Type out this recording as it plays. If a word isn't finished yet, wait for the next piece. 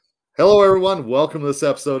Hello, everyone. Welcome to this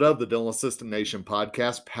episode of the Dental Assistant Nation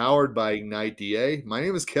podcast powered by Ignite DA. My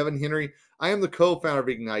name is Kevin Henry. I am the co-founder of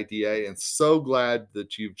Ignite DA and so glad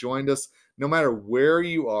that you've joined us. No matter where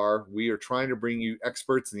you are, we are trying to bring you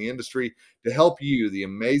experts in the industry to help you, the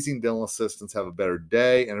amazing dental assistants, have a better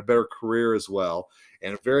day and a better career as well.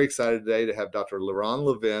 And I'm very excited today to have Dr. Laurent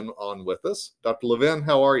Levin on with us. Dr. Levin,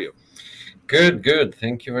 how are you? Good.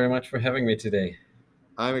 Thank you very much for having me today.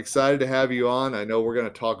 I'm excited to have you on. I know we're going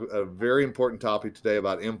to talk a very important topic today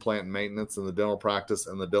about implant maintenance in the dental practice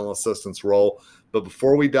and the dental assistant's role. But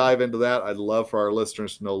before we dive into that, I'd love for our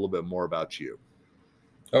listeners to know a little bit more about you.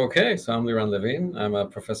 Okay, so I'm Laurent Levin. I'm a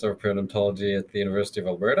professor of periodontology at the University of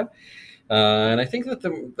Alberta. And I think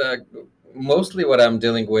that mostly what I'm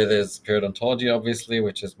dealing with is periodontology, obviously,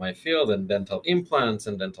 which is my field, and dental implants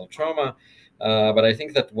and dental trauma. But I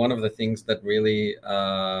think that one of the things that really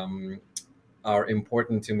are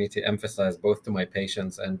important to me to emphasize both to my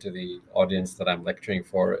patients and to the audience that I'm lecturing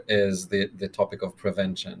for is the topic of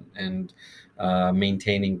prevention and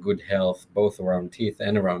maintaining good health, both around teeth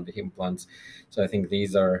and around the implants. So I think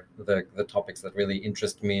these are the topics that really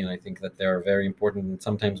interest me, and I think that they're very important. And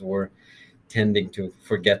sometimes we're tending to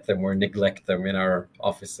forget them or neglect them in our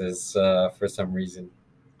offices for some reason.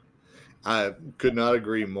 I could not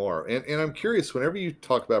agree more. And I'm curious, whenever you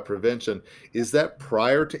talk about prevention, is that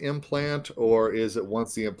prior to implant or is it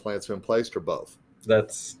once the implant's been placed, or both?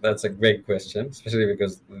 That's a great question, especially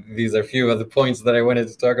because these are a few of the points that I wanted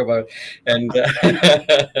to talk about, and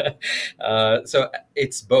so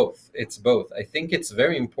it's both. It's both. I think it's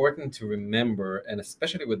very important to remember, and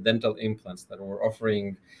especially with dental implants that we're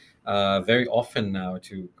offering very often now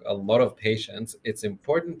to a lot of patients, it's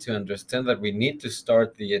important to understand that we need to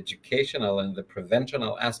start the educational and the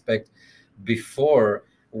preventional aspect before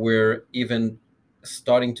we're even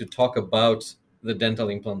starting to talk about the dental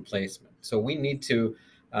implant placement. So we need to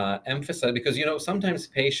emphasize, because sometimes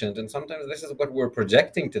patient, and sometimes this is what we're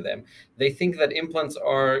projecting to them, they think that implants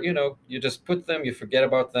are, you just put them, you forget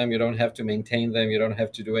about them, you don't have to maintain them, you don't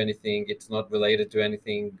have to do anything, it's not related to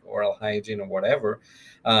anything, oral hygiene or whatever,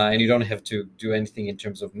 and you don't have to do anything in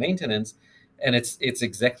terms of maintenance. And it's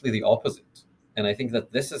exactly the opposite. And I think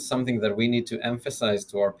that this is something that we need to emphasize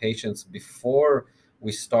to our patients before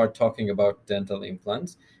we start talking about dental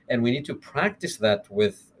implants, and we need to practice that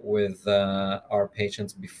with our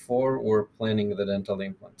patients before we're planning the dental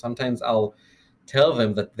implant. Sometimes I'll tell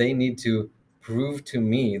them that they need to prove to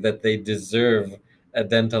me that they deserve a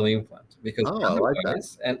dental implant, because Oh, I like that.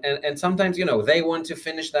 otherwise, and sometimes they want to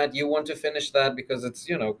finish that, you want to finish that because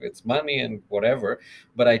it's money and whatever.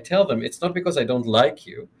 But I tell them it's not because I don't like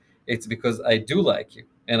you, it's because I do like you,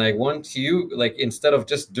 and I want you, like, instead of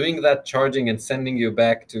just doing that charging and sending you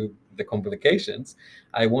back to the complications,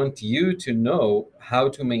 I want you to know how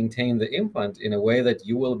to maintain the implant in a way that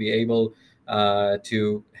you will be able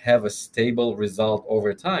to have a stable result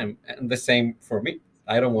over time. And the same for me.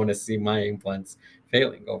 I don't want to see my implants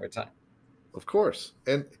failing over time. Of course.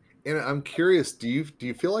 And I'm curious, do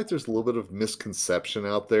you feel like there's a little bit of misconception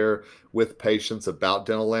out there with patients about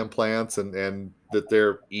dental implants and that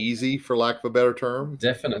they're easy, for lack of a better term? I'm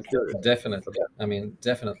Definitely, curious. definitely. Okay. I mean,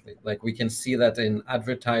 definitely. Like, we can see that in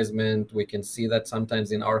advertisement. We can see that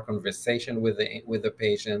sometimes in our conversation with the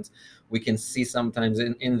patients. We can see sometimes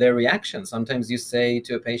in their reaction. Sometimes you say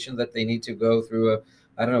to a patient that they need to go through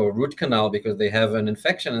a root canal because they have an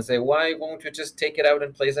infection, and say, why won't you just take it out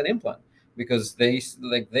and place an implant? Because they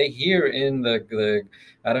hear in the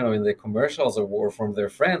I don't know, in the commercials or from their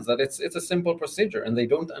friends that it's a simple procedure, and they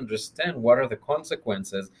don't understand what are the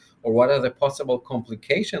consequences or what are the possible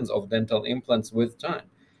complications of dental implants with time.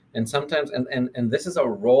 And sometimes, and this is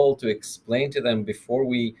our role to explain to them before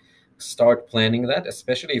we start planning that,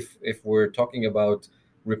 especially if we're talking about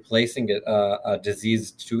replacing a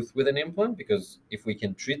diseased tooth with an implant, because if we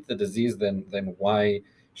can treat the disease, then why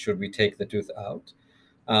should we take the tooth out?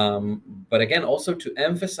 But again, also to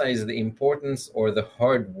emphasize the importance or the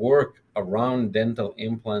hard work around dental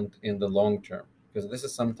implant in the long term, because this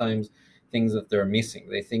is sometimes things that they're missing.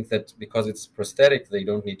 They think that because it's prosthetic, they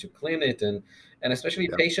don't need to clean it, and especially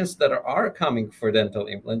Yeah. patients that are coming for dental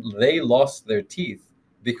implant, they lost their teeth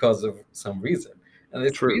because of some reason, and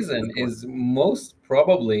this True. reason Good point. is most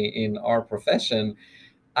probably in our profession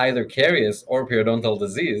either caries or periodontal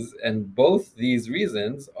disease, and both these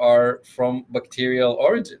reasons are from bacterial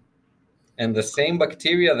origin. And the same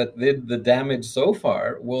bacteria that did the damage so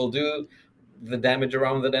far will do the damage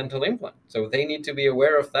around the dental implant. So they need to be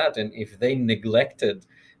aware of that. And if they neglected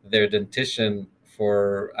their dentition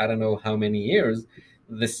for I don't know how many years,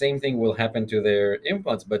 the same thing will happen to their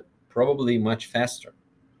implants, but probably much faster.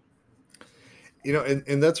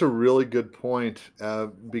 And that's a really good point,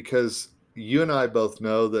 because you and I both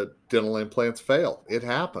know that dental implants fail. It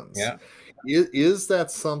happens. Yeah. Is that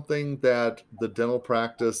something that the dental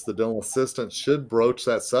practice, the dental assistant should broach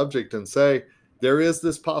that subject and say, there is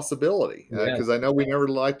this possibility? Because Yes. I know we never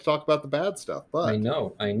like to talk about the bad stuff, but I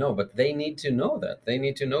know, but they need to know that. They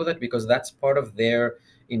need to know that because that's part of their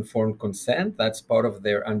informed consent. That's part of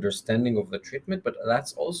their understanding of the treatment, but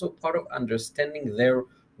that's also part of understanding their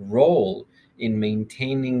role in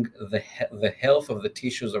maintaining the health of the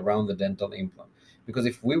tissues around the dental implant. Because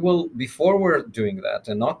if we will, before we're doing that,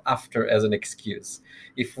 and not after as an excuse,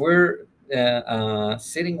 if we're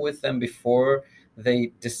sitting with them before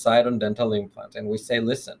they decide on dental implant, and we say,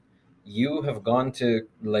 listen, you have gone to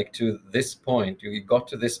to this point, you got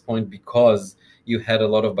to this point because you had a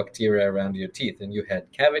lot of bacteria around your teeth and you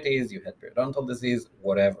had cavities, you had periodontal disease,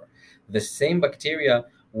 whatever. The same bacteria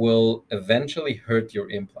will eventually hurt your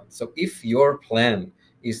implant. So if your plan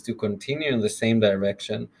is to continue in the same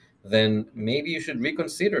direction, then maybe you should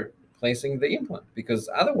reconsider placing the implant, because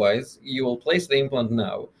otherwise you will place the implant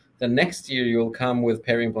now, the next year you'll come with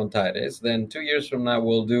periimplantitis, then 2 years from now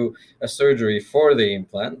we'll do a surgery for the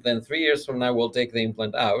implant. Then 3 years from now, we'll take the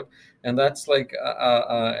implant out, and that's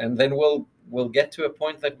and then we'll get to a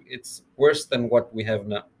point that it's worse than what we have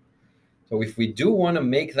now. So if we do want to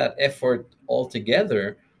make that effort all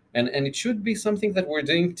together, and it should be something that we're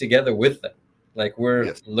doing together with them, like we're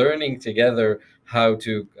yes. learning together how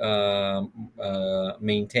to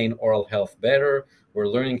maintain oral health better. We're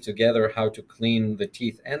learning together how to clean the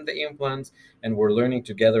teeth and the implants, and we're learning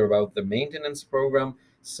together about the maintenance program.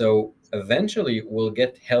 So eventually, we'll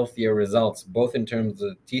get healthier results, both in terms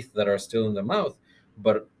of teeth that are still in the mouth,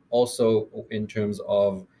 but also in terms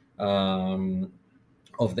um,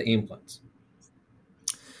 of the implants.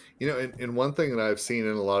 And one thing that I've seen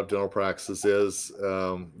in a lot of dental practices is,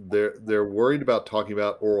 they're worried about talking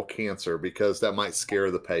about oral cancer because that might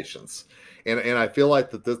scare the patients, and I feel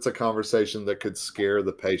like that's a conversation that could scare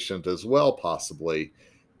the patient as well, possibly,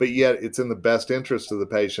 but yet it's in the best interest of the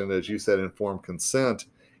patient, as you said, informed consent.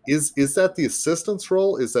 Is that the assistant's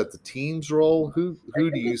role? Is that the team's role? Who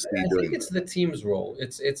do you see I think doing it's that? the team's role.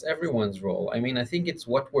 It's everyone's role. I mean, I think it's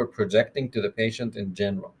what we're projecting to the patient in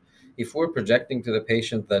general. If we're projecting to the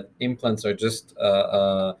patient that implants are just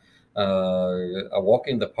a walk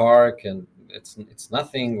in the park and it's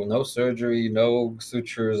nothing, no surgery, no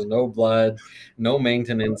sutures, no blood, no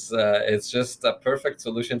maintenance, it's just a perfect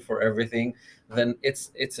solution for everything, then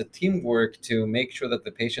it's a teamwork to make sure that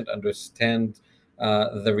the patient understand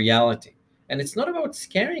the reality. And it's not about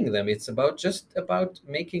scaring them, it's about just about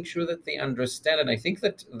making sure that they understand. And I think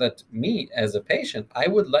that me as a patient, I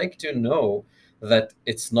would like to know that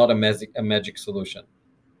it's not a magic solution.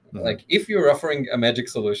 Mhm. Like, if you're offering a magic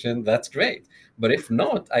solution, that's great, but if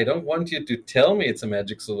not, I don't want you to tell me it's a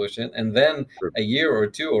magic solution and then Sure. a year or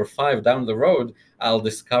two or five down the road I'll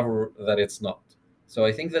discover that it's not. So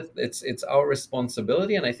I think that it's our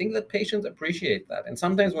responsibility, and I think that patients appreciate that. And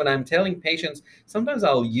sometimes when I'm telling patients, sometimes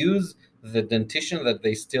I'll use the dentition that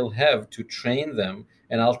they still have to train them,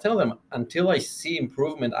 and I'll tell them, until I see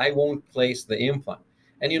improvement, I won't place the implant.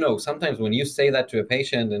 And sometimes when you say that to a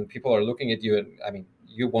patient and people are looking at you, and I mean,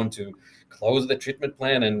 you want to close the treatment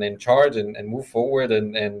plan and charge and move forward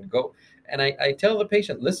and go. And I tell the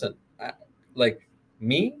patient, listen, like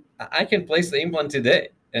me, I can place the implant today,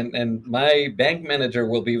 and my bank manager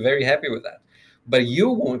will be very happy with that. But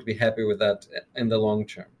you won't be happy with that in the long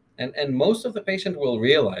term. And most of the patient will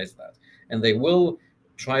realize that, and they will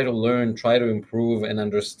try to learn, try to improve, and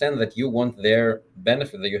understand that you want their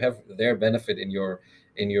benefit, that you have their benefit in your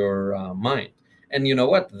mind. And you know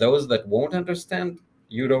what? Those that won't understand,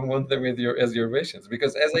 you don't want them as your patients,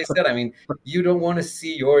 because, as I said, I mean, you don't want to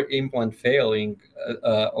see your implant failing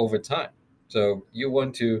over time. So you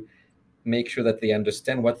want to make sure that they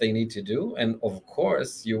understand what they need to do, and of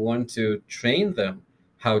course you want to train them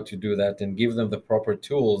how to do that and give them the proper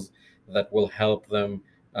tools that will help them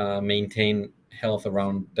maintain health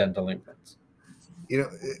around dental implants. And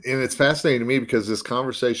it's fascinating to me because this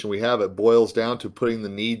conversation we have, it boils down to putting the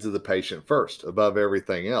needs of the patient first above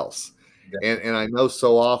everything else. And I know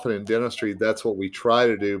so often in dentistry that's what we try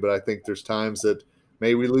to do, but I think there's times that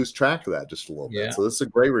maybe we lose track of that just a little bit. Yeah, So this is a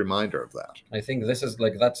great reminder of that. I think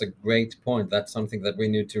that's a great point. That's something that we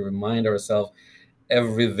need to remind ourselves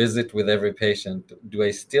every visit with every patient. Do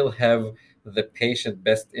I still have the patient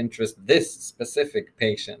best interest, this specific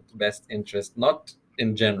patient best interest, not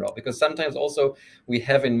in general? Because sometimes also we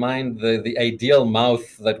have in mind the ideal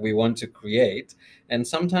mouth that we want to create, and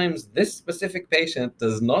sometimes this specific patient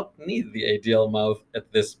does not need the ideal mouth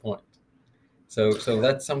at this point. So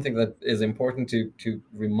that's something that is important to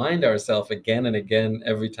remind ourselves again and again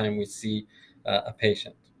every time we see a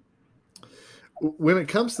patient. When it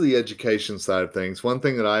comes to the education side of things, one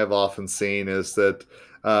thing that I have often seen is that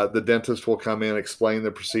the dentist will come in, explain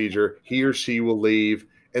the procedure, he or she will leave,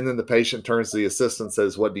 and then the patient turns to the assistant and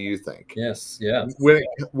says, "What do you think?" Yes, yeah.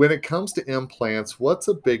 When it comes to implants, what's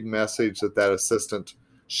a big message that assistant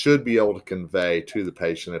should be able to convey to the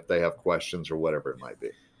patient if they have questions or whatever it might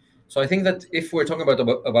be? So I think that if we're talking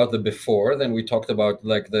about the before, then we talked about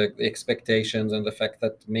like the expectations and the fact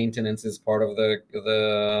that maintenance is part of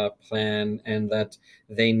the plan, and that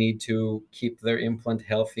they need to keep their implant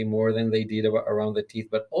healthy more than they did around the teeth.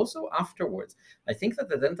 But also afterwards, I think that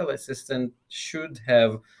the dental assistant should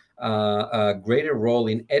have a greater role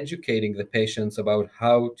in educating the patients about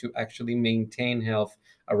how to actually maintain health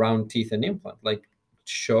around teeth and implant. Like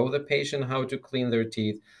show the patient how to clean their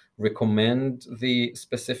teeth, recommend the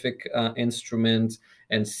specific instrument,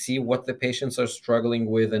 and see what the patients are struggling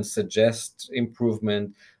with and suggest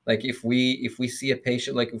improvement. Like if we see a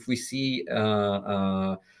patient, like if we see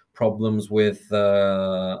problems with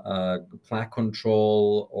plaque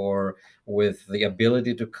control or with the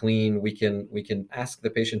ability to clean, we can ask the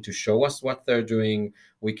patient to show us what they're doing.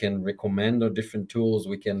 We can recommend on different tools.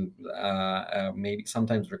 We can maybe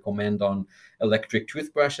sometimes recommend on electric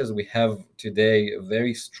toothbrushes. We have today a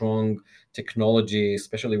very strong technology,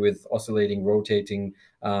 especially with oscillating, rotating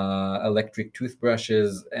electric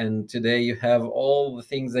toothbrushes. And today you have all the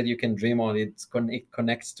things that you can dream on. It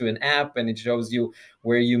connects to an app, and it shows you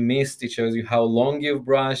where you missed. It shows you how long you've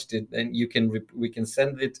brushed it, and we can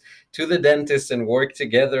send it to the dentist and work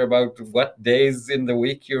together about what days in the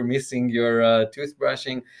week you're missing your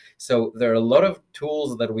toothbrushing. So there are a lot of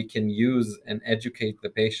tools that we can use and educate the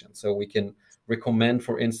patient. So we can recommend,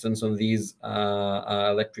 for instance, on these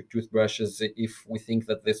electric toothbrushes, if we think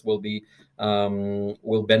that this will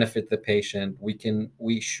benefit the patient.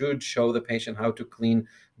 We should show the patient how to clean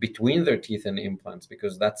between their teeth and implants,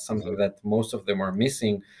 because that's something that most of them are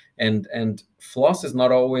missing. And floss is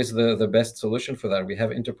not always the best solution for that. We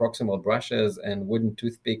have interproximal brushes and wooden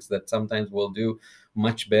toothpicks that sometimes will do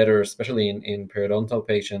much better, especially in periodontal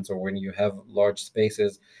patients or when you have large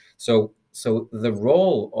spaces. So the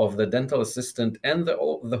role of the dental assistant and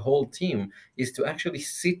the whole team is to actually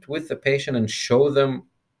sit with the patient and show them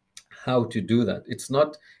how to do that. It's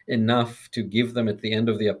not enough to give them at the end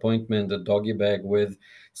of the appointment a doggy bag with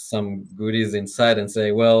some goodies inside and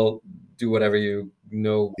say, well, do whatever you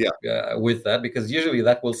know Yeah. with that, because usually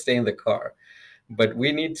that will stay in the car. But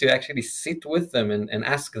we need to actually sit with them and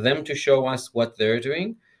ask them to show us what they're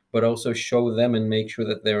doing, but also show them and make sure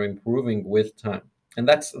that they're improving with time. And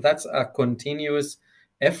that's a continuous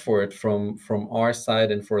effort from our side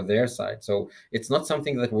and for their side. So it's not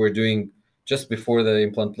something that we're doing just before the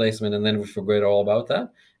implant placement and then we forget all about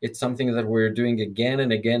that. It's something that we're doing again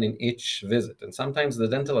and again in each visit. And sometimes the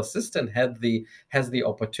dental assistant has the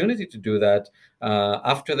opportunity to do that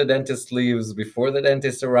after the dentist leaves, before the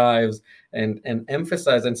dentist arrives, and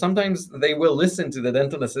emphasize. And sometimes they will listen to the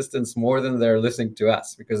dental assistants more than they're listening to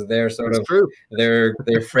us, because they're sort That's of true.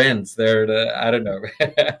 they're friends. I don't know,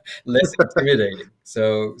 less intimidating.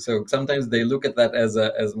 So sometimes they look at that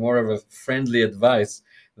as more of a friendly advice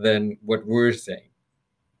than what we're saying.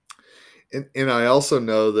 And I also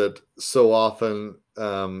know that so often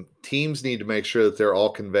teams need to make sure that they're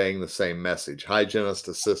all conveying the same message: hygienist,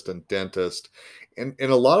 assistant, dentist. And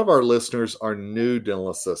a lot of our listeners are new dental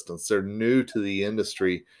assistants. They're new to the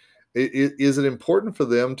industry. Is it important for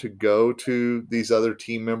them to go to these other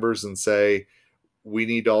team members and say, we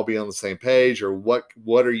need to all be on the same page, or what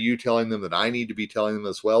are you telling them that I need to be telling them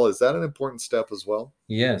as well? Is that an important step as well?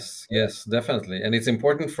 Yes, definitely. And it's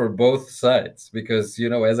important for both sides because,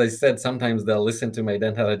 as I said, sometimes they'll listen to my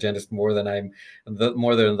dental hygienist more than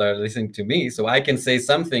they're listening to me. So I can say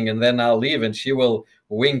something and then I'll leave and she will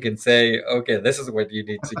wink and say, okay, this is what you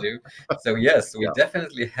need to do. So yes, we Yeah.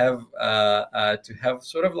 definitely have to have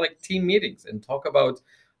sort of like team meetings and talk about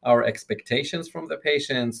our expectations from the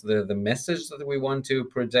patients, the message that we want to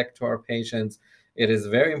project to our patients. It is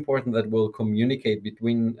very important that we'll communicate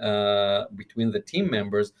between the team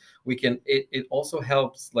members. It also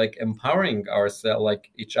helps like empowering ourselves, like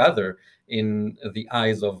each other, in the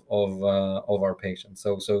eyes of our patients.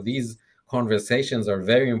 So these conversations are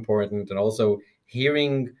very important, and also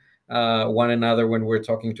hearing one another when we're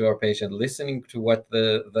talking to our patient, listening to what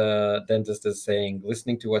the dentist is saying,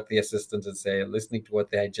 listening to what the assistant is saying, listening to what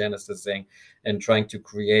the hygienist is saying, and trying to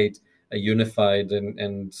create a unified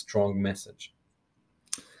and strong message.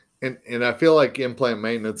 And I feel like implant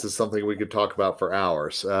maintenance is something we could talk about for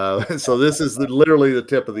hours. So this is literally the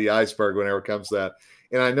tip of the iceberg whenever it comes to that.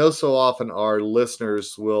 And I know so often our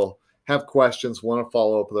listeners will have questions, want to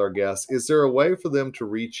follow up with our guests. Is there a way for them to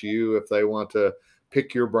reach you if they want to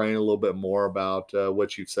pick your brain a little bit more about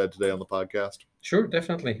what you've said today on the podcast? Sure,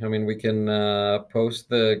 definitely. I mean, we can post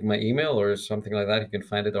my email or something like that. You can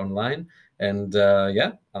find it online. And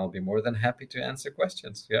yeah, I'll be more than happy to answer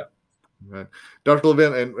questions. Yeah. Right. Dr.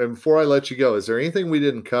 Levin, and before I let you go, is there anything we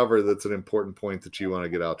didn't cover that's an important point that you want to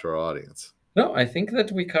get out to our audience? No, I think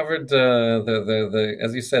that we covered the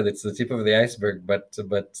as you said, it's the tip of the iceberg, but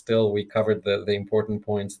still we covered the important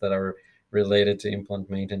points that are related to implant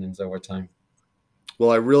maintenance over time.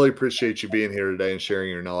 Well, I really appreciate you being here today and sharing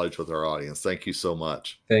your knowledge with our audience. Thank you so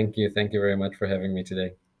much. Thank you. Thank you very much for having me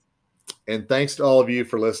today. And thanks to all of you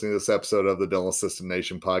for listening to this episode of the Dental Assistant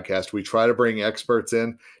Nation podcast. We try to bring experts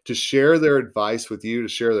in to share their advice with you, to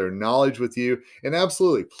share their knowledge with you. And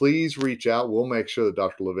absolutely, please reach out. We'll make sure that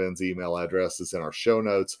Dr. Levin's email address is in our show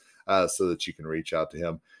notes so that you can reach out to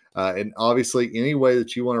him. And obviously, any way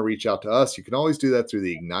that you want to reach out to us, you can always do that through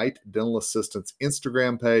the Ignite Dental Assistants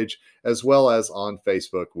Instagram page, as well as on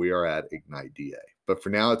Facebook. We are at Ignite DA. But for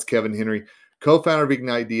now, it's Kevin Henry, co-founder of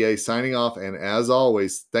Ignite DA, signing off. And as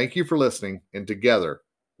always, thank you for listening. And together,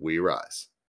 we rise.